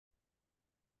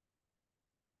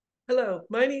Hello,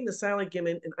 my name is Sally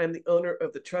Gimmon, and I'm the owner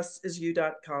of the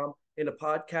trustisyou.com and a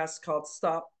podcast called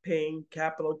Stop Paying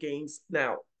Capital Gains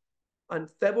Now. On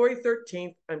February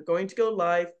 13th, I'm going to go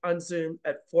live on Zoom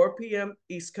at 4 p.m.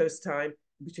 East Coast time.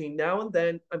 Between now and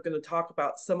then, I'm going to talk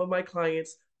about some of my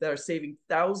clients that are saving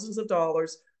thousands of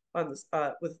dollars on this,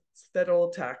 with federal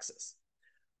taxes.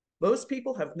 Most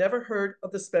people have never heard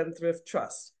of the Spendthrift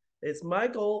Trust. It's my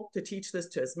goal to teach this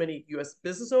to as many U.S.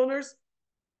 business owners,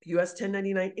 U.S.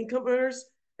 1099 income earners,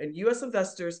 and U.S.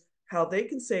 investors how they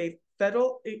can save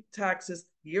federal taxes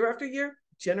year after year,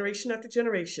 generation after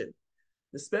generation.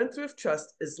 The Spendthrift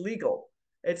Trust is legal.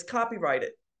 It's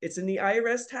copyrighted. It's in the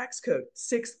IRS Tax Code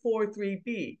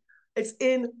 643B. It's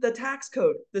in the tax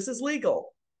code. This is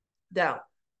legal. Now,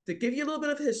 to give you a little bit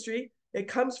of history, it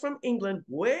comes from England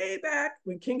way back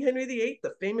when King Henry VIII,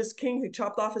 the famous king who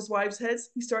chopped off his wives' heads,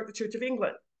 he started the Church of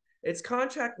England. It's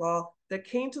contract law that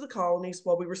came to the colonies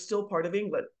while we were still part of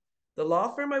England. The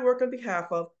law firm I work on behalf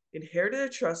of inherited a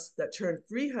trust that turned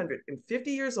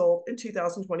 350 years old in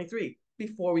 2023,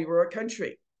 before we were a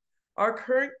country. Our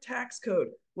current tax code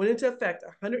went into effect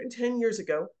 110 years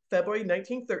ago, February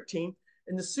 1913,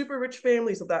 and the super rich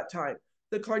families of that time,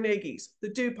 the Carnegies, the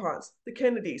DuPonts, the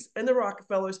Kennedys, and the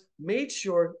Rockefellers, made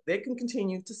sure they can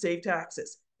continue to save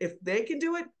taxes. If they can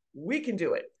do it, we can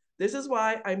do it. This is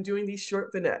why I'm doing these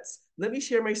short vignettes. Let me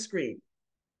share my screen.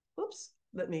 Oops,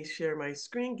 let me share my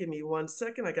screen. Give me 1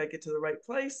 second. I got to get to the right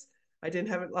place. I didn't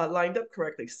have it lined up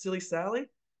correctly. Silly Sally.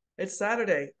 It's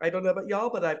Saturday. I don't know about y'all,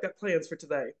 but I've got plans for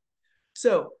today.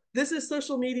 So this is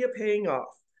social media paying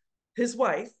off. His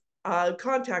wife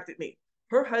contacted me.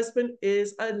 Her husband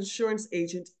is an insurance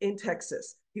agent in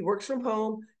Texas. He works from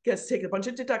home, gets to take a bunch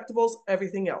of deductibles,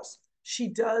 everything else. She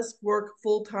does work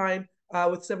full-time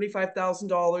with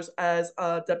 $75,000 as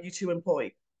a W-2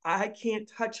 employee. I can't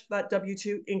touch that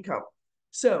W-2 income.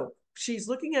 So she's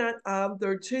looking at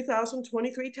their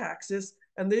 2023 taxes,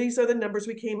 and these are the numbers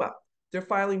we came up. They're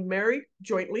filing married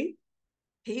jointly.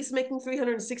 He's making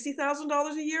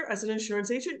 $360,000 a year as an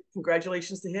insurance agent.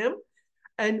 Congratulations to him.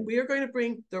 And we are going to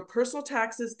bring their personal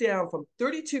taxes down from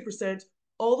 32%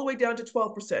 all the way down to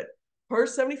 12%. Her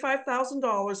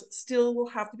 $75,000 still will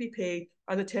have to be paid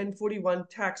on a 1041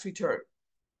 tax return.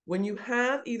 When you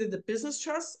have either the business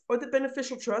trust or the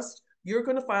beneficial trust, you're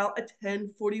going to file a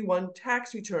 1041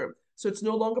 tax return. So it's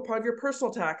no longer part of your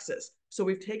personal taxes. So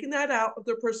we've taken that out of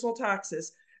their personal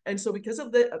taxes. And so because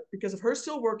of her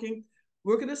still working,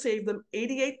 we're going to save them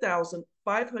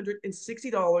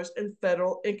 $88,560 in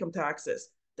federal income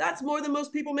taxes. That's more than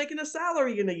most people making a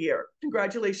salary in a year.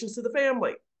 Congratulations to the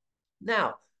family.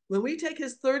 Now, when we take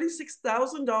his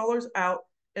 $36,000 out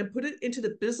and put it into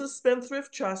the Business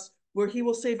Spendthrift Trust, where he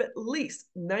will save at least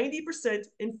 90%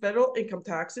 in federal income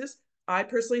taxes. I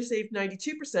personally saved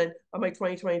 92% on my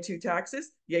 2022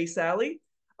 taxes. Yay, Sally.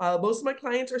 Most of my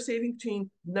clients are saving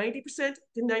between 90%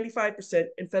 to 95%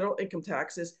 in federal income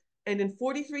taxes. And in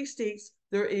 43 states,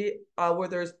 where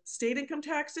there's state income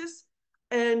taxes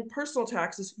and personal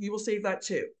taxes, you will save that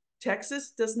too.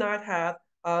 Texas does not have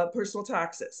personal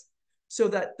taxes. So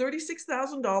that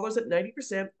 $36,000 at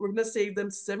 90%, we're going to save them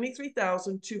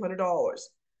 $73,200.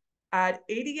 Add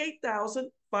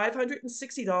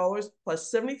 $88,560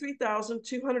 plus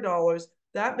 $73,200.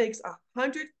 That makes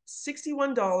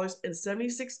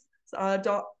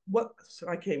 $161.76. What?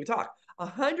 I can't even talk.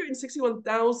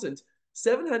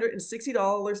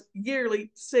 $161,760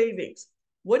 yearly savings.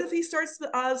 What if he starts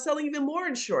selling even more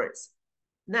insurance?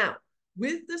 Now,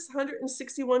 with this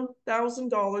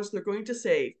 $161,000 they're going to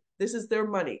save, this is their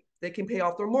money. They can pay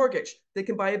off their mortgage. They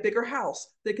can buy a bigger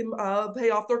house. They can pay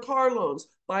off their car loans,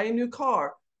 buy a new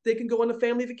car. They can go on a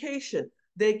family vacation.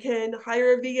 They can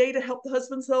hire a VA to help the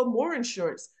husband sell more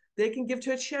insurance. They can give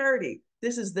to a charity.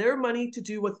 This is their money to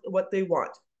do what they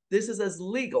want. This is as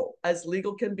legal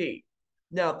can be.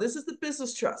 Now, this is the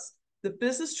business trust. The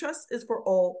business trust is for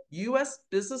all U.S.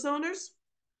 business owners,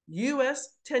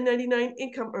 U.S. 1099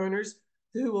 income earners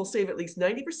who will save at least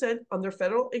 90% on their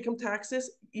federal income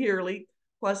taxes yearly,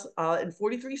 plus in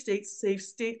 43 states, save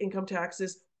state income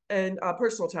taxes and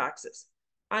personal taxes.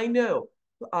 I know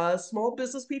small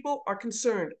business people are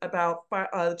concerned about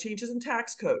changes in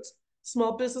tax codes.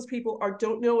 Small business people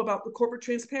don't know about the Corporate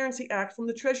Transparency Act from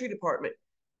the Treasury Department.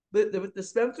 But with the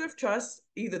Spendthrift Trust,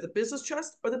 either the business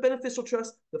trust or the beneficial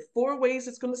trust, the 4 ways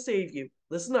it's going to save you.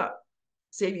 Listen up.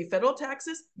 Save you federal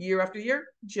taxes year after year,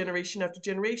 generation after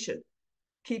generation.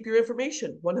 Keep your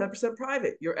information 100%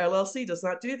 private. Your LLC does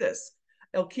not do this.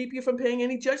 It'll keep you from paying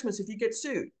any judgments if you get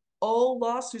sued. All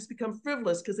lawsuits become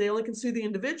frivolous because they only can sue the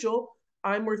individual.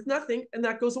 I'm worth nothing, and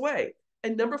that goes away.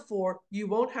 And number 4, you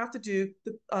won't have to do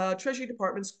the Treasury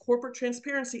Department's Corporate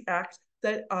Transparency Act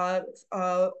that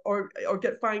or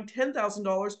get fined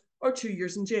 $10,000 or 2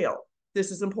 years in jail.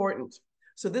 This is important.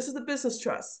 So this is the business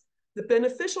trust. The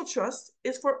beneficial trust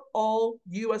is for all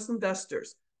U.S.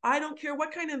 investors. I don't care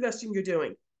what kind of investing you're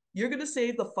doing. You're going to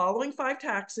save the following 5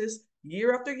 taxes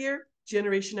year after year,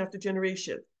 generation after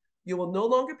generation. You will no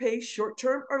longer pay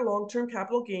short-term or long-term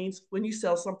capital gains when you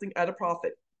sell something at a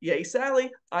profit. Yay,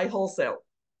 Sally, I wholesale.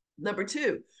 Number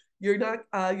 2,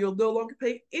 you'll no longer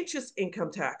pay interest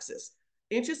income taxes.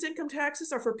 Interest income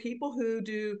taxes are for people who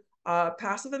do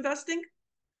passive investing,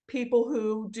 people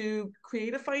who do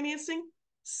creative financing,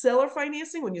 seller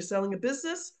financing when you're selling a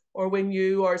business or when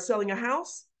you are selling a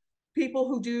house, people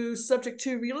who do subject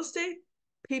to real estate,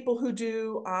 people who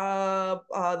do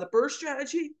the BRRRR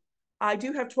strategy. I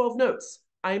do have 12 notes.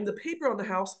 I am the paper on the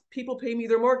house. People pay me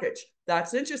their mortgage.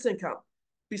 That's interest income.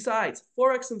 Besides,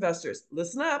 forex investors,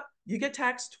 listen up. You get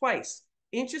taxed twice,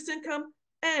 interest income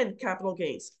and capital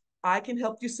gains. I can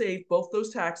help you save both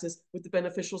those taxes with the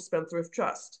beneficial Spendthrift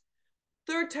Trust.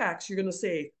 Third tax you're going to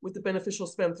save with the beneficial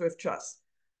Spendthrift Trust.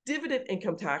 Dividend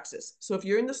income taxes. So if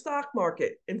you're in the stock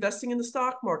market, investing in the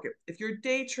stock market, if you're a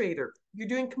day trader, you're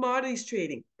doing commodities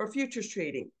trading or futures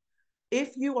trading,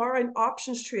 if you are an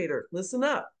options trader, listen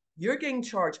up, you're getting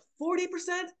charged 40%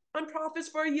 on profits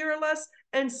for a year or less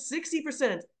and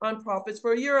 60% on profits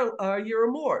for a year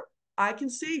or more. I can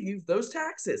save you those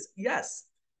taxes. Yes.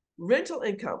 Rental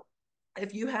income.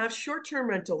 If you have short-term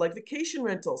rental like vacation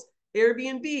rentals,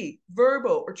 Airbnb,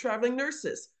 Vrbo, or traveling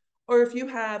nurses, or if you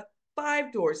have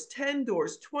 5 doors, 10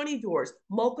 doors, 20 doors,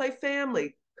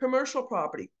 multifamily, commercial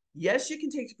property, yes, you can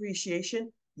take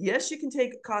depreciation. Yes, you can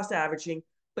take cost averaging,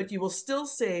 but you will still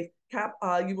save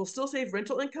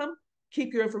rental income,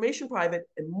 keep your information private,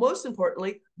 and most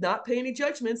importantly, not pay any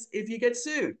judgments if you get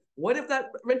sued. What if that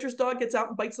renter's dog gets out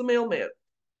and bites the mailman?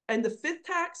 And the 5th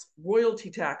tax, royalty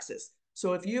taxes.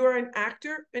 So if you are an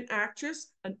actor, an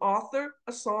actress, an author,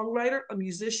 a songwriter, a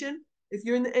musician, if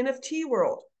you're in the NFT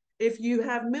world, if you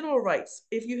have mineral rights,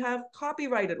 if you have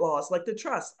copyrighted laws like the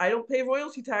trust, I don't pay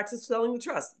royalty taxes selling the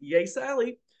trust. Yay,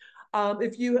 Sally.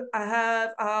 If you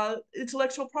have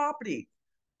intellectual property,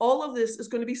 all of this is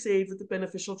going to be saved with the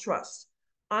beneficial trust.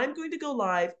 I'm going to go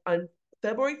live on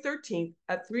February 13th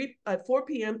at 4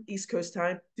 p.m. East Coast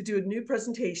time to do a new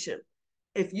presentation.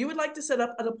 If you would like to set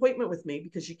up an appointment with me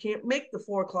because you can't make the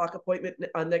 4 o'clock appointment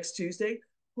on next Tuesday,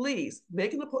 please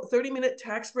make a 30-minute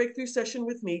tax breakthrough session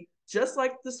with me, just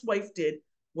like this wife did,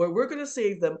 where we're going to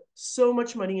save them so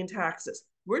much money in taxes.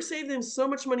 We're saving them so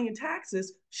much money in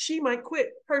taxes, she might quit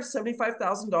her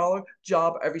 $75,000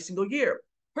 job every single year.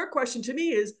 Her question to me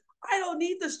is, I don't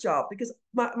need this job because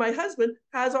my husband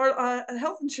has our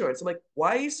health insurance. I'm like,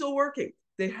 why are you still working?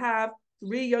 They have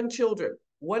 3 young children.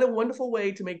 What a wonderful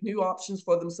way to make new options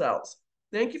for themselves.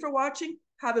 Thank you for watching.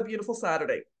 Have a beautiful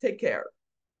Saturday. Take care.